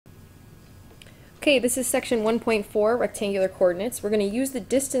Okay, this is section 1.4, rectangular coordinates. We're going to use the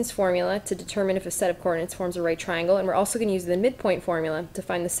distance formula to determine if a set of coordinates forms a right triangle, and we're also going to use the midpoint formula to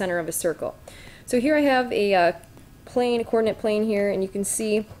find the center of a circle. So here I have a coordinate plane here, and you can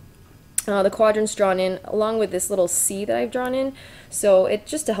see the quadrants drawn in along with this little C that I've drawn in. So it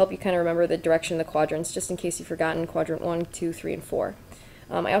just to help you kind of remember the direction of the quadrants, just in case you've forgotten quadrant 1, 2, 3, and 4.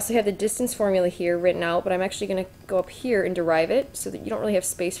 I also have the distance formula here written out, but I'm actually going to go up here and derive it so that you don't really have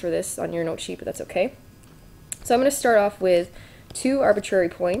space for this on your note sheet, but that's okay. So I'm going to start off with two arbitrary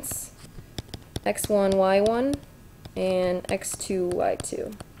points, x1, y1, and x2,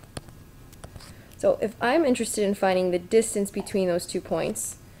 y2. So if I'm interested in finding the distance between those 2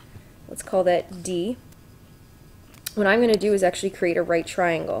 points, let's call that D, what I'm going to do is actually create a right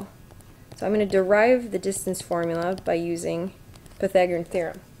triangle. So I'm going to derive the distance formula by using Pythagorean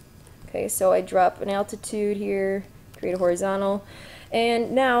theorem. Okay, so I drop an altitude here, create a horizontal,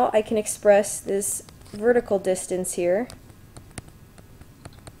 and now I can express this vertical distance here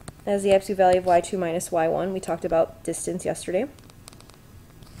as the absolute value of y2 minus y1. We talked about distance yesterday.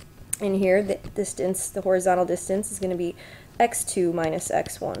 And here the distance, the horizontal distance, is going to be x2 minus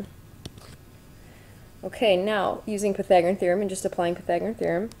x1. Okay, now using Pythagorean theorem and just applying Pythagorean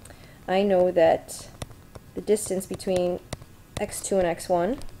theorem, I know that the distance between x2 and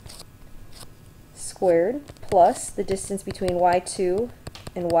x1 squared plus the distance between y2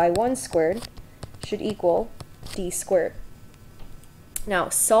 and y1 squared should equal d squared. Now,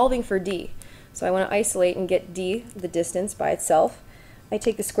 solving for d, so I want to isolate and get d, the distance, by itself. I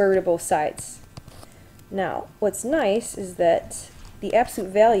take the square root of both sides. Now, what's nice is that the absolute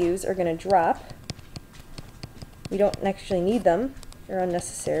values are going to drop. We don't actually need them. They're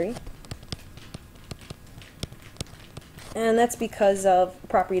unnecessary. And that's because of a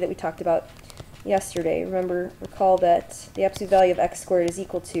property that we talked about yesterday. Recall that the absolute value of x squared is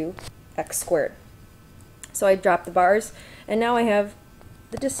equal to x squared. So I dropped the bars, and now I have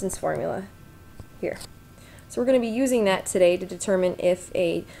the distance formula here. So we're going to be using that today to determine if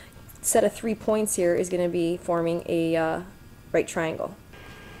a set of 3 points here is going to be forming a right triangle.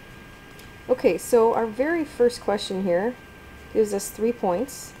 Okay, so our very first question here gives us 3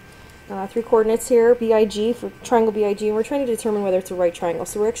 points. 3 coordinates here, BIG, for triangle BIG, and we're trying to determine whether it's a right triangle.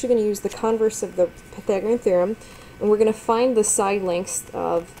 So we're actually going to use the converse of the Pythagorean theorem, and we're going to find the side lengths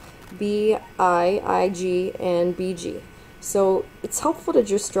of BI, IG, and BG. So it's helpful to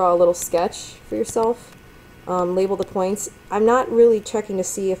just draw a little sketch for yourself, label the points. I'm not really checking to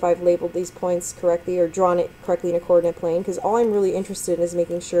see if I've labeled these points correctly or drawn it correctly in a coordinate plane, because all I'm really interested in is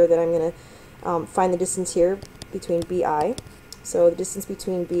making sure that I'm going to find the distance here between BI. So the distance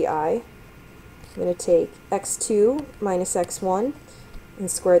between BI, I'm going to take x2 minus x1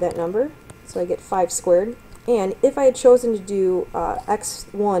 and square that number. So I get 5 squared. And if I had chosen to do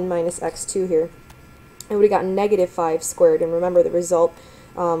x1 minus x2 here, I would have gotten negative 5 squared. And remember, the result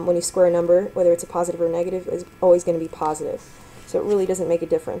when you square a number, whether it's a positive or a negative, is always going to be positive. So it really doesn't make a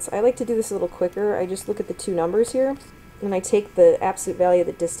difference. I like to do this a little quicker. I just look at the 2 numbers here, and I take the absolute value of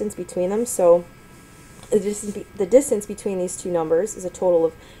the distance between them. So the distance between these 2 numbers is a total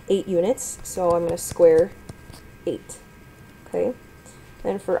of 8 units, so I'm going to square 8. Okay.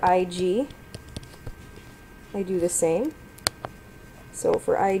 Then for IG, I do the same. So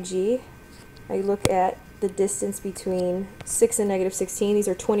for IG, I look at the distance between 6 and negative 16. These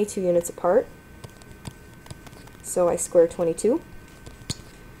are 22 units apart, so I square 22.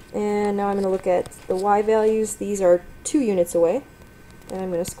 And now I'm going to look at the Y values. These are 2 units away, and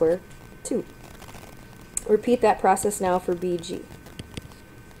I'm going to square 2. Repeat that process now for BG.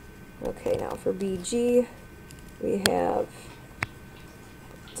 Okay, now for BG, we have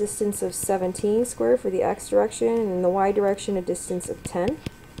distance of 17 squared for the x direction, and in the y direction a distance of 10.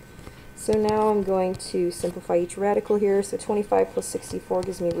 So now I'm going to simplify each radical here. So 25 plus 64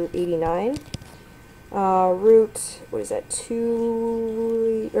 gives me root 89. Root, what is that,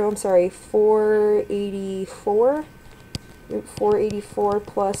 484. Root 484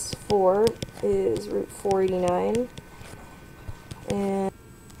 plus 4 is root 489. And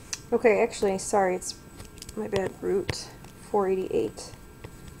okay, actually, sorry, it's my bad, root 488.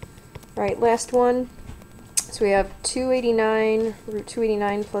 Alright, last one. So we have 289, root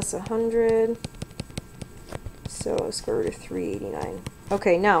 289 plus 100. So square root of 389.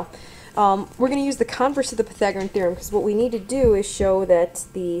 Okay, now we're going to use the converse of the Pythagorean theorem, because what we need to do is show that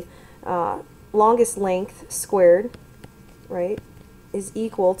the longest length squared, right, is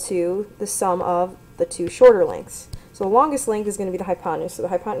equal to the sum of the 2 shorter lengths. So the longest length is going to be the hypotenuse. So the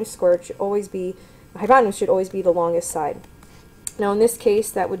hypotenuse squared should always be the longest side. Now in this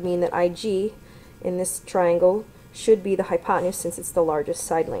case, that would mean that IG in this triangle should be the hypotenuse, since it's the largest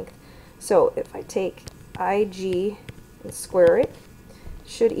side length. So if I take IG and square it,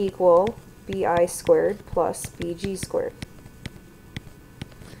 should equal BI squared plus BG squared.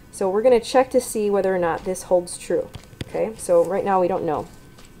 So we're going to check to see whether or not this holds true. Okay, so right now we don't know.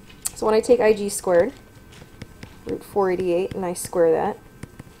 So when I take IG squared, root 488, and I square that,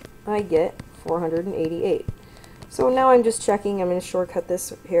 I get 488. So now I'm just checking. I'm going to shortcut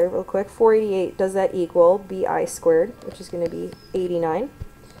this here real quick. 488, does that equal BI squared, which is going to be 89,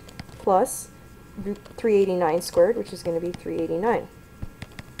 plus root 389 squared, which is going to be 389.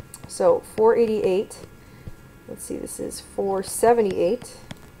 So 488, let's see, this is 478.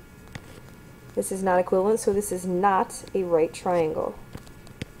 This is not equivalent, so this is not a right triangle.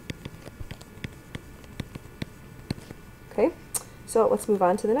 Okay, so let's move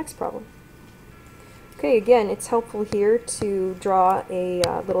on to the next problem. Okay, again, it's helpful here to draw a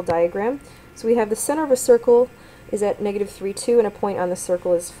little diagram. So we have the center of a circle is at -3, 2, and a point on the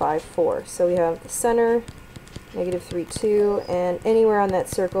circle is 5, 4. So we have the center, -3, 2, and anywhere on that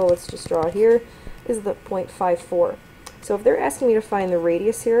circle, let's just draw it here, is the point 5, 4. So if they're asking me to find the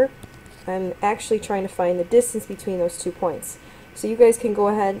radius here, I'm actually trying to find the distance between those 2 points. So you guys can go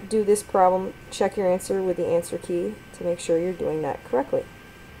ahead, do this problem, check your answer with the answer key to make sure you're doing that correctly.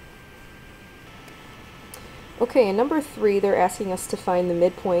 Okay, in number 3, they're asking us to find the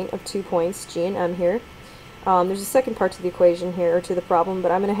midpoint of 2 points, G and M here. There's a second part to the equation here, or to the problem,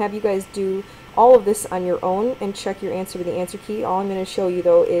 but I'm going to have you guys do all of this on your own and check your answer with the answer key. All I'm going to show you,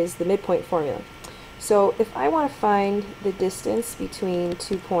 though, is the midpoint formula. So if I want to find the distance between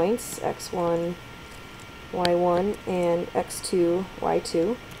 2 points, x1, y1, and x2,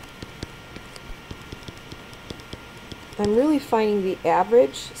 y2, I'm really finding the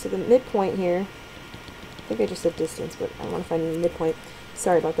average. So the midpoint here, I think I just said distance, but I want to find the midpoint.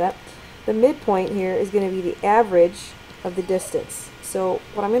 Sorry about that. The midpoint here is going to be the average of the distance. So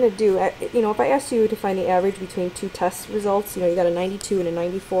what I'm going to do, if I asked you to find the average between 2 test results, you got a 92 and a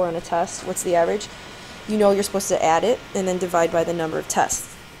 94 on a test, what's the average? You're supposed to add it and then divide by the number of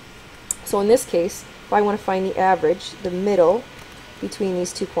tests. So in this case, if I want to find the average, the middle between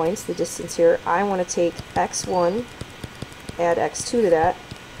these 2 points, the distance here, I want to take x1, add x2 to that,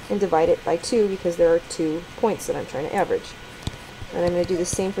 and divide it by 2 because there are 2 points that I'm trying to average. And I'm going to do the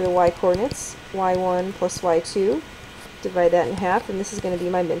same for the y coordinates, y1 plus y2, divide that in half, and this is going to be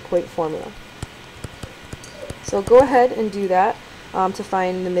my midpoint formula. So go ahead and do that to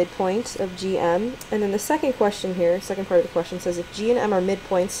find the midpoint of GM. And then the second question here, second part of the question says if G and M are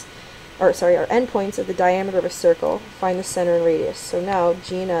midpoints, or sorry, are endpoints of the diameter of a circle, find the center and radius. So now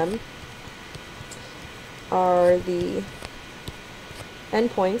G and M are the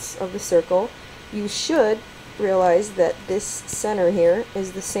endpoints of the circle. You should realize that this center here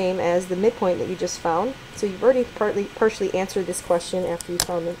is the same as the midpoint that you just found. So you've already partially answered this question after you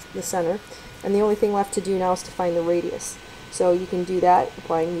found the center. And the only thing left to do now is to find the radius. So you can do that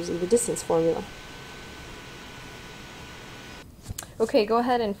applying using the distance formula. Okay, go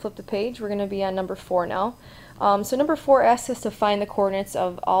ahead and flip the page. We're going to be on number 4 now. So number 4 asks us to find the coordinates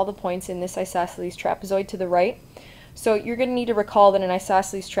of all the points in this isosceles trapezoid to the right. So you're going to need to recall that an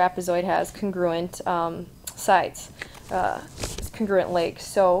isosceles trapezoid has congruent sides, congruent legs.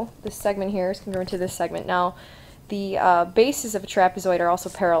 So this segment here is congruent to this segment. Now, the bases of a trapezoid are also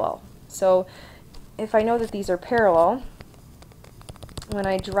parallel. So if I know that these are parallel, when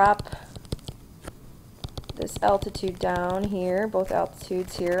I drop this altitude down here, both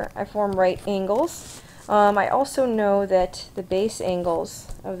altitudes here, I form right angles. I also know that the base angles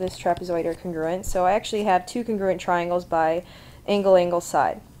of this trapezoid are congruent, so I actually have 2 congruent triangles by angle, angle,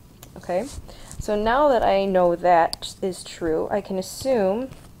 side. Okay, so now that I know that is true, I can assume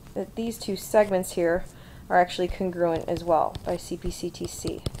that these 2 segments here are actually congruent as well by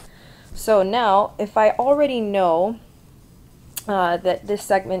CPCTC. So now, if I already know that this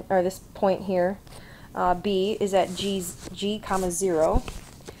segment, or this point here, B, is at G, 0,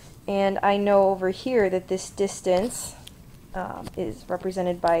 and I know over here that this distance is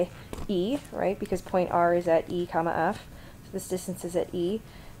represented by E, right, because point R is at E, F, so this distance is at E,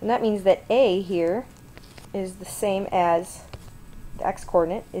 and that means that A here is the same as the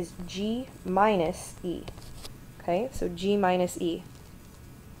x-coordinate is G minus E. Okay, so G minus E.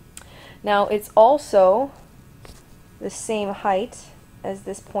 Now it's also the same height as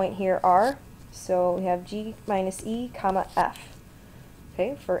this point here R, so we have G minus E, F,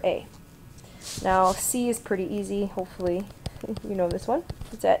 okay, for A. Now C is pretty easy, hopefully you know this one.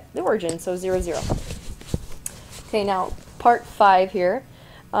 It's at the origin, so 0, 0. Okay, now part 5 here,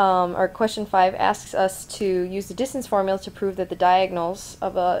 or question 5 asks us to use the distance formula to prove that the diagonals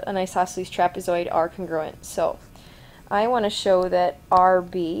of an isosceles trapezoid are congruent. So I want to show that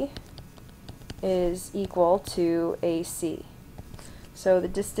RB is equal to AC. So the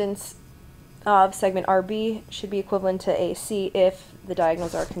distance of segment RB should be equivalent to AC if the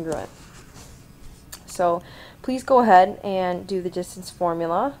diagonals are congruent. So please go ahead and do the distance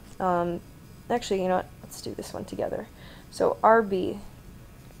formula. Actually, you know what? Let's do this one together. So RB,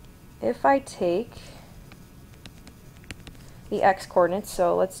 if I take the x coordinates,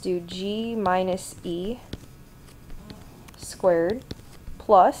 so let's do g minus e squared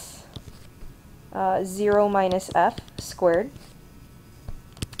plus 0 minus f squared,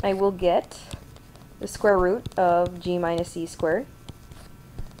 I will get the square root of g minus e squared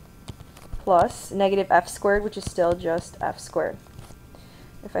plus negative f squared, which is still just f squared.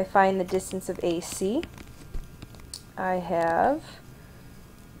 If I find the distance of AC, I have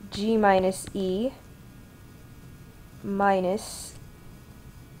g minus e minus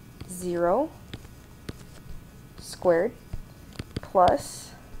 0 squared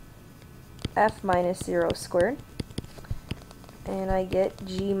plus f minus 0 squared, and I get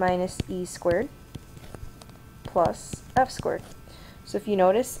g minus e squared plus f squared. So if you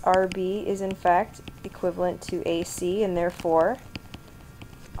notice, RB is in fact equivalent to AC, and therefore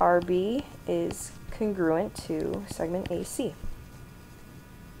RB is congruent to segment AC.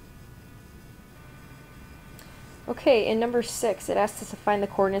 Okay, in number 6, it asks us to find the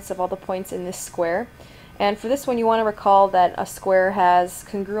coordinates of all the points in this square. And for this one, you want to recall that a square has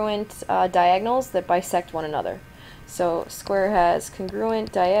congruent diagonals that bisect one another. So square has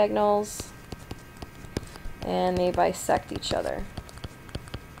congruent diagonals, and they bisect each other.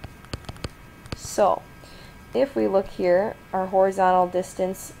 So if we look here, our horizontal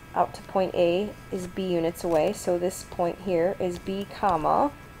distance out to point A is b units away, so this point here is b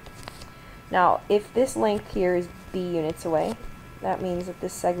comma. Now if this length here is b units away, that means that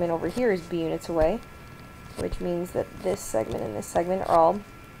this segment over here is b units away, which means that this segment and this segment are all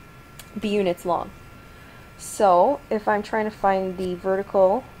b units long. So if I'm trying to find the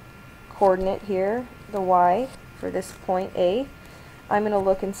vertical coordinate here, the y, for this point A, I'm going to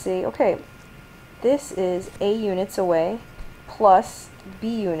look and see, okay, this is a units away plus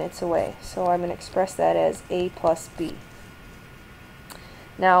b units away. So I'm going to express that as a plus b.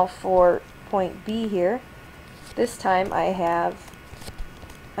 Now for point B here, this time I have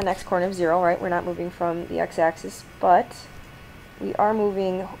an x-coordinate of 0, right? We're not moving from the x-axis, but we are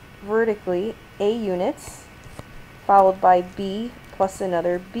moving vertically a units followed by b plus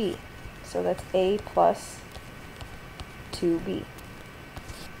another b. So that's a plus 2b.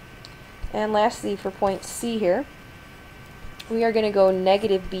 And lastly, for point C here, we are going to go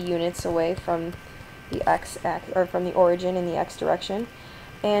negative b units away from the x-axis, or from the origin in the x direction,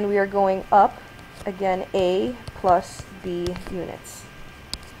 and we are going up again a plus b units.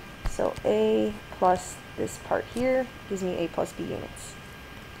 So a plus this part here gives me a plus b units.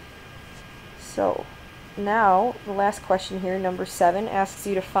 So now the last question here, number 7, asks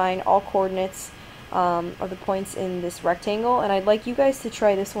you to find all coordinates of the points in this rectangle, and I'd like you guys to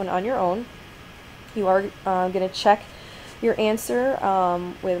try this one on your own. You are going to check your answer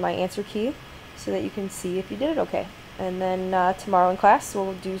with my answer key so that you can see if you did it okay. And then tomorrow in class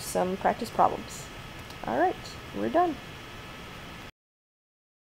we'll do some practice problems. Alright, we're done.